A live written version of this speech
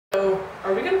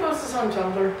Are we gonna post this on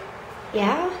Tumblr?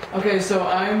 Yeah? Okay, so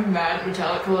I'm Matt,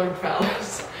 Metallic Colored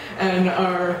Phallus, and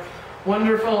our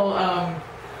wonderful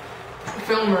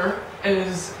filmer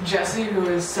is Jesse, who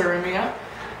is Sarimia,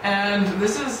 and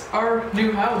this is our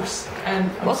new house. And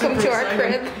I'm welcome super to our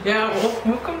excited. crib. Yeah,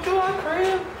 welcome to our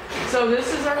crib. So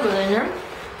this is our living room.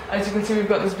 As you can see, we've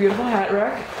got this beautiful hat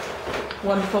rack,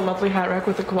 wonderful, lovely hat rack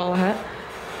with a koala hat.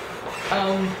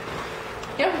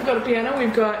 Yeah, we've got a piano.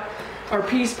 We've got our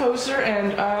peace poster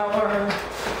and our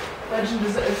legend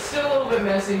is it's still a little bit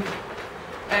messy.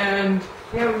 And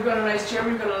yeah, we've got a nice chair,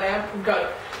 we've got a lamp, we've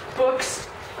got books,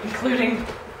 including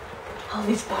all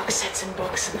these box sets and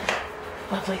books and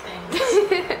lovely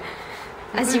things.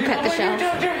 As you pet the shelf.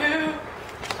 Doctor Who.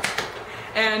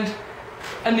 And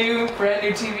a brand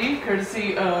new TV,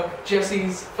 courtesy of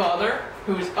Jesse's father,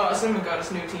 who is awesome and got us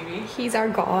new TV. He's our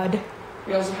god.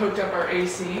 We also hooked up our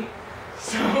AC.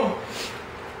 So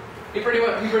he pretty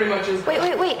much is. Wait.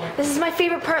 This is my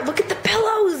favorite part. Look at the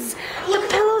pillows. The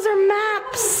pillows are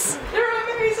maps.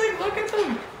 They're amazing. Look at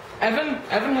them.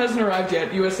 Evan hasn't arrived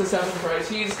yet. USS Enterprise.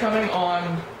 He's coming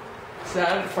on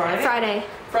Friday.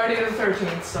 Friday the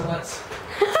 13th. So let's.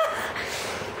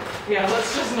 Yeah,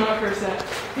 let's just knock our set.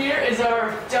 Here is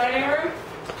our dining room,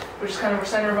 which is kind of our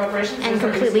center of operations. And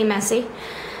completely messy.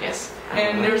 Yes.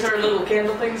 And there's our little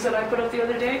candle things that I put up the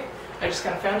other day. I just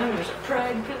kind of found them. There's a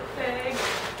Pride bag.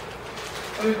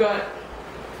 And we've got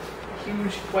a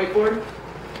huge whiteboard.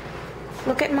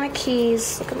 Look at my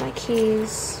keys. Look at my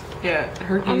keys. Yeah,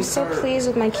 her keys. I'm so pleased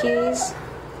with my keys.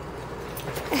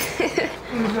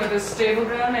 We've got this table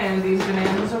down and these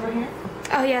bananas over here.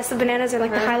 Oh yes, the bananas are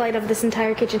like the highlight of this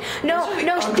entire kitchen. No,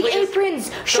 the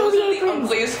aprons! Show Those the are aprons!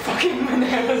 the ugliest fucking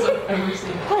bananas I've ever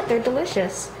seen. What? They're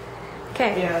delicious.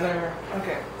 Okay. Yeah, they're...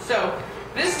 Okay. So,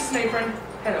 this is an apron.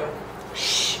 Hello.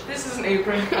 Shh. This is an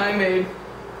apron I made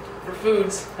for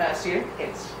foods last year.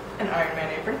 It's an Iron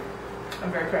Man apron.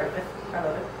 I'm very proud of it. I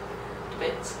love it.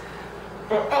 Bits.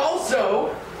 But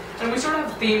also, and we sort of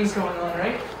have themes going on,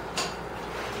 right?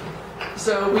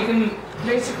 So we can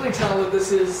basically tell that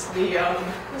this is the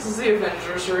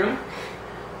Avengers room.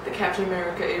 The Captain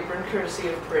America apron, courtesy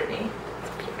of Brittany.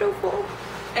 It's beautiful.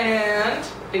 And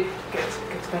it gets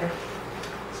better.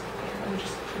 Let me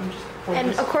just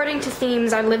and according to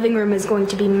themes, our living room is going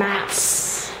to be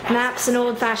maps. Maps and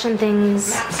old-fashioned things.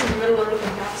 Maps of Middle Earth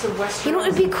and maps of Western. You know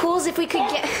what would be cool is if we could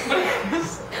get...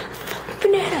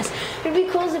 Bananas! It'd be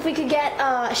cool if we could get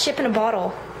a ship in a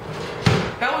bottle.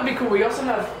 That would be cool. We also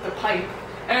have the pipe.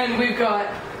 And we've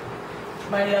got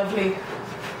my lovely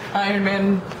Iron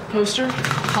Man poster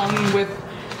hung with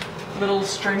little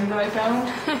string that I found.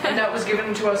 And that was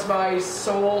given to us by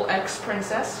Soul X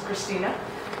Princess, Christina.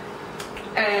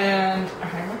 And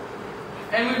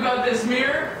we've got this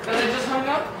mirror that I just hung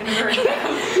up in a very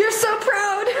You're so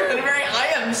proud!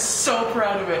 I am so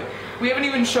proud of it. We haven't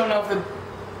even shown off the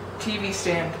TV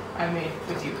stand I made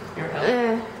with you, your help.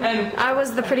 And I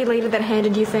was the pretty lady that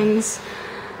handed you things.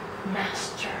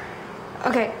 Master.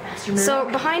 Okay, so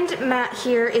behind Matt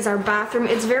here is our bathroom.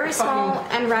 It's very small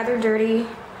and rather dirty.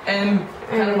 And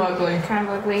kind of ugly. Kind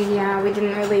of ugly, yeah. We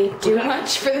didn't really do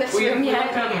much for this room We yet.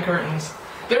 left out the curtains.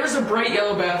 There's a bright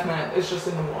yellow bath mat. It's just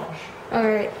in the wash.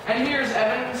 Alright. And here's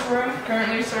Evan's room.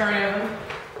 Currently, sorry, Evan.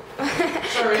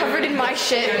 Sorry, Covered Evan. in my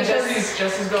shit. Yeah,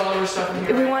 Jesse's got all her stuff in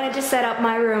here. We wanted to set up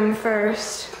my room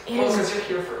first. It Well, is because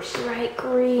you're here first. bright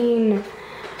green.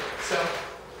 So,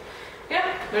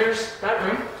 yeah, there's that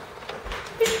room.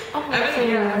 Oh,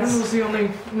 Evan was the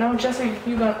only... No, Jesse,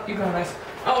 you got nice.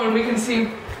 Oh, and we can see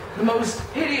the most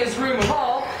hideous room of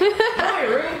all. My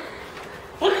room.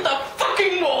 Look at the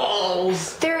fucking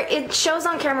walls. It shows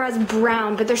on camera as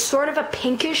brown, but they're sort of a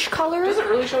pinkish color. Does it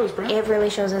really show as brown? It really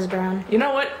shows as brown. You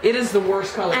know what? It is the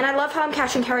worst color. And I love how I'm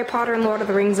catching Harry Potter and Lord of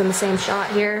the Rings in the same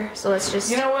shot here. So let's just...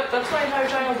 You know what? That's my entire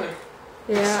childhood.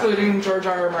 Yeah. Excluding George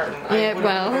R. R. Martin. I would have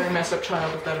well. been a very messed up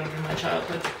child if that had been my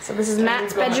childhood. So this is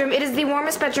Matt's bedroom. It is the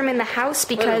warmest bedroom in the house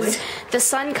because the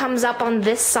sun comes up on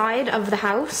this side of the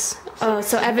house.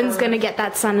 So Evan's gonna get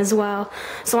that sun as well.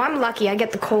 So I'm lucky. I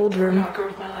get the cold room. Knocker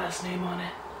with my last name on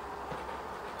it.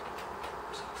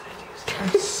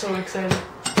 I'm so excited.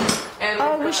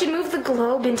 And we should move the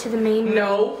globe into the main room.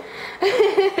 No.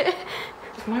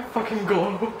 My fucking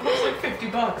globe. It was like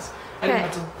 $50. I didn't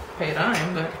have to pay a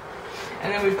dime, but...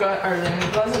 And then we've got our linen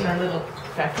closet and our little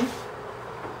vacuum.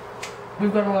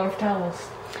 We've got a lot of towels.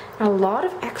 A lot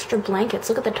of extra blankets.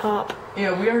 Look at the top.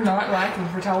 Yeah, we are not lacking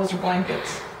for towels or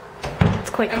blankets. It's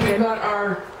quite And good. we've got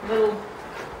our little...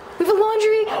 We have a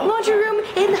laundry room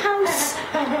in the house.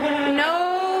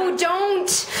 No, don't.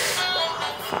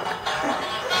 Fuck.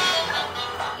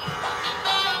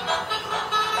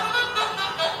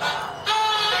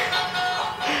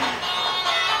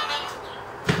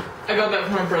 I got that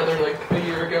from my brother like a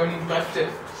year ago and he left it,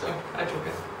 so I took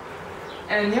it.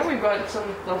 And yeah, we've got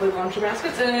some lovely laundry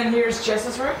baskets. And then here's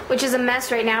Jess's room. Which is a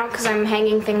mess right now because I'm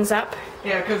hanging things up.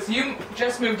 Yeah, because you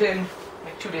just moved in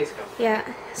like 2 days ago. Yeah,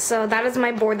 so that is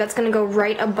my board that's going to go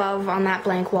right above on that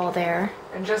blank wall there.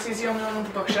 And Jesse's the only one with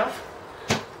the bookshelf.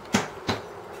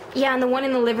 Yeah, and the one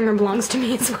in the living room belongs to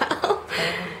me as well.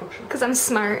 Because I'm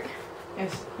smart.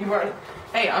 Yes, you are.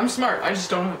 Hey, I'm smart. I just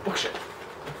don't have a bookshelf.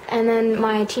 And then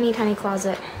my teeny tiny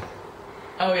closet.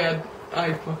 Oh yeah, I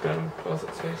looked out of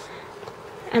closet space.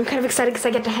 I'm kind of excited because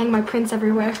I get to hang my prints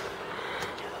everywhere.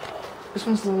 This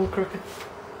one's a little crooked.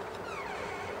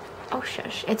 Oh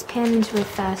shush, it's pinned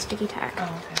with sticky tack. Oh,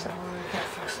 okay. So we can't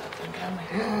fix that thing, can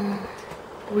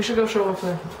we? We should go show off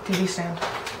the TV stand.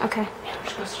 Okay. Yeah, we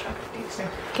should go show off the TV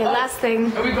stand. Okay, last thing.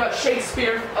 And we've got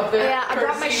Shakespeare up there. Yeah, I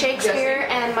brought my Shakespeare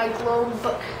and my globe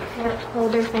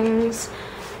holder things.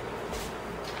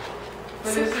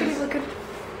 But So pretty looking.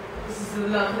 This is a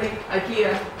lovely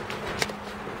IKEA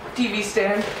TV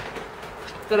stand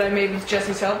that I made with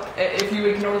Jesse's help. If you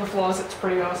ignore the flaws, it's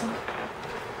pretty awesome.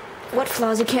 What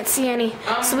flaws? You can't see any.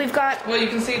 So we've got well, you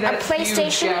can see that a PlayStation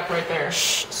huge gap right there.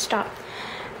 Shh, stop.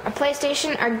 A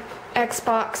PlayStation, our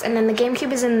Xbox, and then the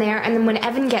GameCube is in there. And then when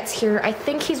Evan gets here, I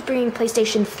think he's bringing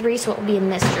PlayStation 3, so it will be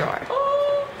in this drawer. Oh.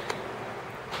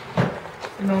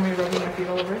 You know me rubbing my feet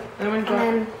all over it. And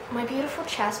then my beautiful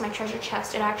chest, my treasure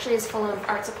chest, it actually is full of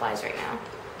art supplies right now.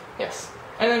 Yes.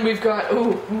 And then we've got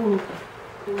ooh,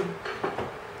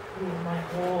 my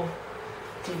whole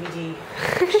DVD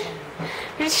collection.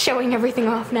 You're just showing everything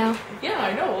off now. Yeah,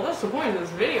 I know. Well, that's the point of this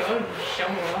video. I'm just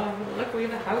showing it off. Look, we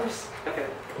have a house. Look at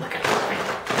it.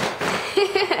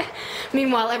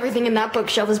 Meanwhile, everything in that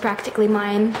bookshelf is practically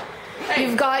mine. Hey.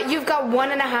 You've got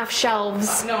 1.5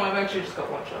 shelves. No, I've actually just got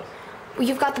one shelf.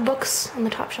 You've got the books on the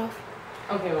top shelf.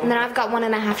 Okay, well. And then I've got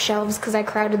 1.5 shelves because I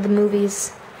crowded the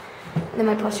movies. And then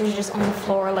my posters are just on the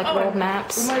floor like rolled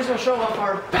maps. We might as well show off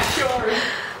our backyard.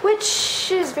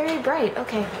 Which is very bright.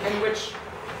 Okay. And which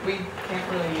we can't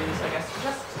really use, I guess.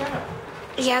 Just stand up.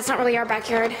 Yeah, it's not really our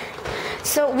backyard.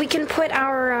 So we can put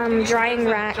our drying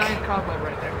rack. Giant cobweb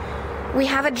right there. We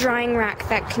have a drying rack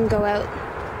that can go out.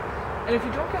 And if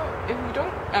you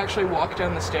don't actually walk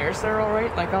down the stairs, they're all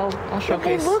right. Like I'll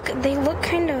showcase. They look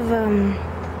kind of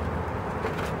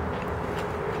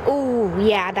Oh,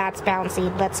 yeah, that's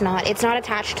bouncy. That's not. It's not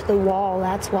attached to the wall.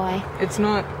 That's why. It's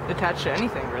not attached to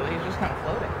anything really. It's just kind of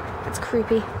floating. That's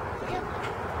creepy.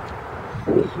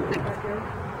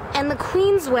 And the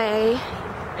Queensway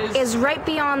is right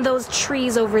beyond those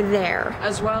trees over there.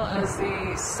 As well as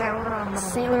the St.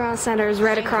 Laurent Center is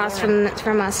right across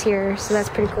from us here, so that's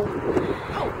pretty cool.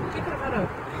 Oh, we could have had a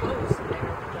close there.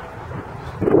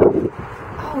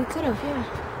 Oh, we could have, yeah.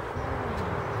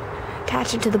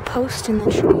 Attach it to the post in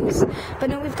the trees. But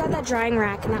no, we've got that drying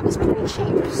rack, and that was pretty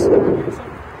cheap. So.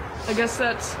 I guess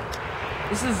this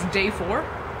is day 4?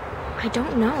 I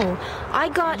don't know. I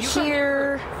got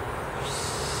here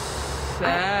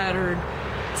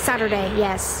Saturday,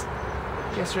 yes.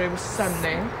 Yesterday was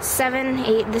Sunday. 7,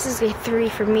 8. This is day 3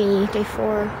 for me. Day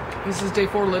 4. This is day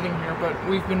 4 living here, but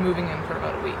we've been moving in for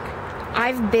about a week.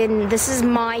 This is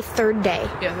my 3rd day.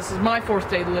 Yeah, this is my 4th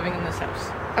day living in this house.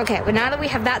 Okay, well now that we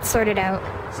have that sorted out.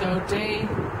 So day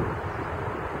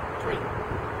 3.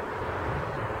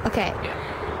 Okay. Yeah.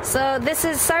 So this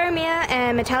is Saramia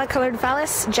and Metallic Colored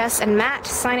Phallus, Jess and Matt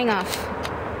signing off.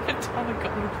 Metallic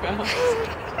Colored Phallus.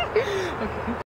 Okay.